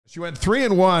You went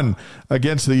 3-1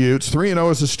 against the Utes, 3-0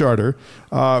 as a starter.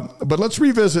 But let's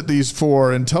revisit these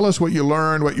four and tell us what you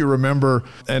learned, what you remember.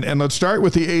 And let's start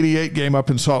with the 88 game up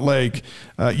in Salt Lake.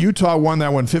 Utah won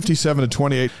that one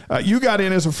 57-28. You got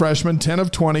in as a freshman, 10 of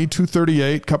 20,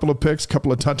 238, couple of picks,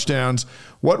 couple of touchdowns.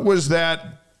 What was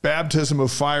that baptism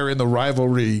of fire in the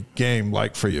rivalry game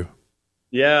like for you?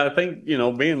 Yeah, I think,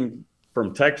 being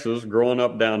from Texas, growing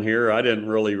up down here, I didn't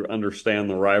really understand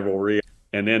the rivalry.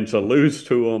 And then to lose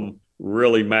to them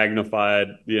really magnified,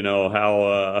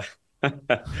 how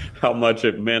how much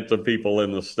it meant to people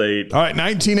in the state. All right,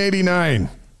 1989,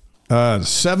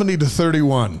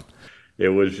 70-31. It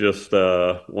was just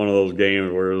one of those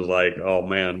games where it was like, oh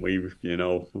man, we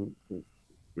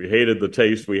hated the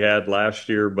taste we had last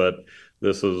year, but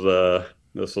this is a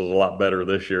lot better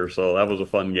this year. So that was a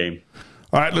fun game.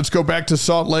 All right, let's go back to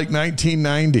Salt Lake,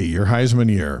 1990, your Heisman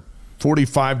year.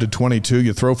 45-22,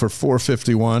 you throw for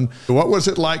 451. What was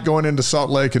it like going into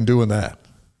Salt Lake and doing that?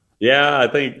 Yeah, I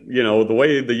think, the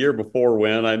way the year before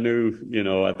went, I knew,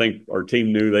 I think our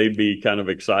team knew they'd be kind of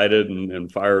excited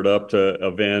and fired up to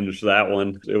avenge that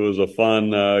one. It was a fun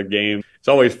game. It's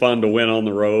always fun to win on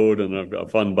the road and a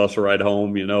fun bus ride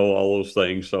home, all those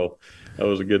things. So that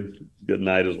was a good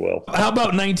night as well. How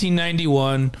about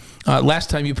 1991? Last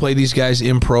time you played these guys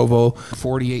in Provo,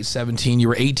 48-17. You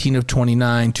were 18 of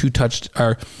 29, two picks,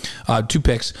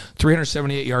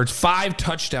 378 yards, 5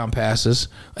 touchdown passes,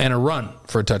 and a run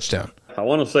for a touchdown. I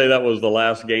want to say that was the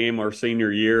last game our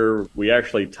senior year. We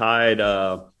actually tied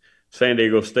San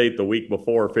Diego State the week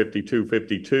before,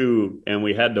 52-52, and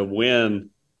we had to win.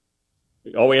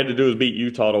 All we had to do was beat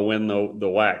Utah to win the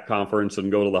WAC conference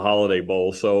and go to the Holiday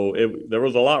Bowl. So there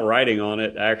was a lot riding on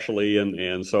it, actually,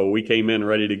 and so we came in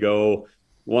ready to go.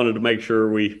 Wanted to make sure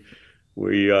we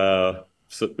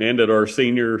ended our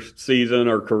senior season,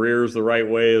 our careers the right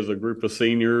way as a group of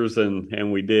seniors,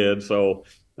 and we did. So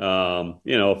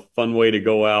fun way to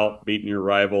go out, beating your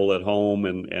rival at home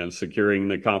and securing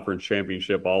the conference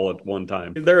championship all at one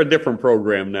time. They're a different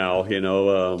program now,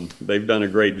 they've done a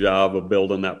great job of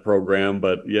building that program,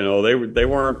 but, they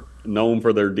weren't known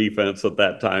for their defense at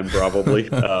that time, probably.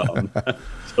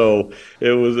 So it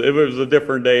was a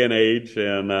different day and age,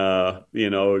 and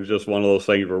it was just one of those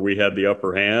things where we had the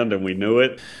upper hand and we knew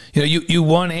it. You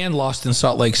won and lost in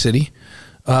Salt Lake City.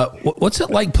 What's it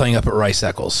like playing up at Rice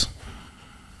Eccles?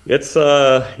 It's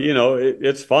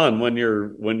it's fun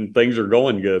when things are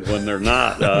going good. When they're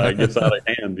not, it gets out of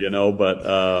hand,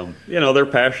 but they're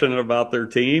passionate about their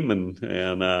team,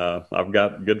 and I've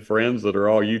got good friends that are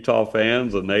all Utah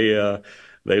fans, and they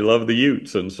love the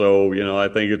Utes, and so I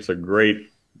think it's a great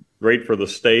for the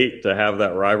state to have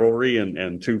that rivalry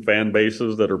and two fan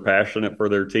bases that are passionate for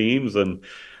their teams. And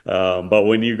but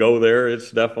when you go there, it's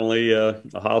definitely a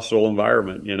hostile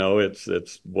environment.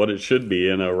 It's what it should be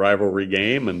in a rivalry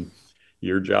game, and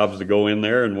your job is to go in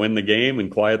there and win the game and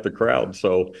quiet the crowd.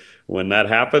 So when that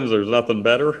happens, there's nothing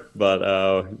better.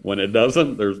 But when it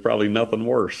doesn't, there's probably nothing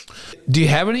worse. Do you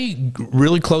have any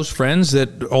really close friends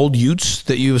old Utes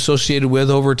that you've associated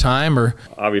with over time? Or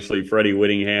obviously Freddie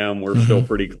Whittingham, we're still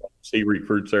pretty close. He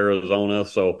recruits Arizona,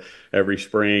 so every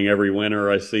spring, every winter,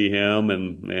 I see him,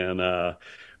 and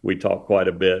we talk quite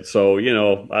a bit. So,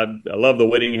 I love the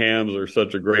Whittinghams. They're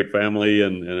such a great family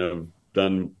and have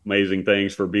done amazing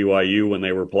things for BYU when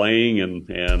they were playing.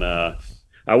 And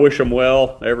I wish them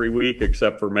well every week,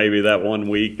 except for maybe that one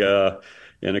week.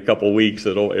 In a couple of weeks,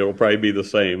 it'll probably be the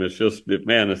same. It's just,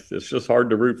 it's just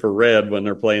hard to root for red when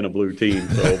they're playing a blue team.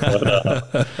 So,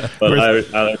 but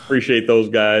I appreciate those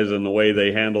guys and the way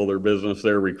they handle their business.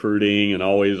 They're recruiting and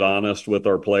always honest with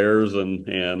our players and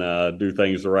do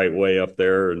things the right way up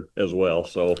there as well.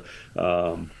 So,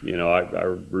 I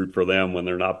root for them when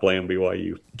they're not playing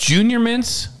BYU. Junior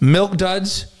Mints, Milk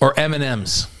Duds, or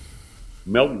M&Ms?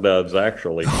 Milk Duds,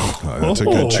 actually. Oh, that's a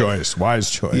good choice.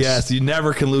 Wise choice. Yes, you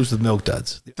never can lose with Milk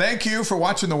Duds. Thank you for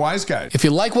watching The Wise Guys. If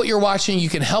you like what you're watching, you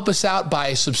can help us out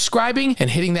by subscribing and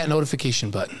hitting that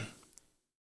notification button.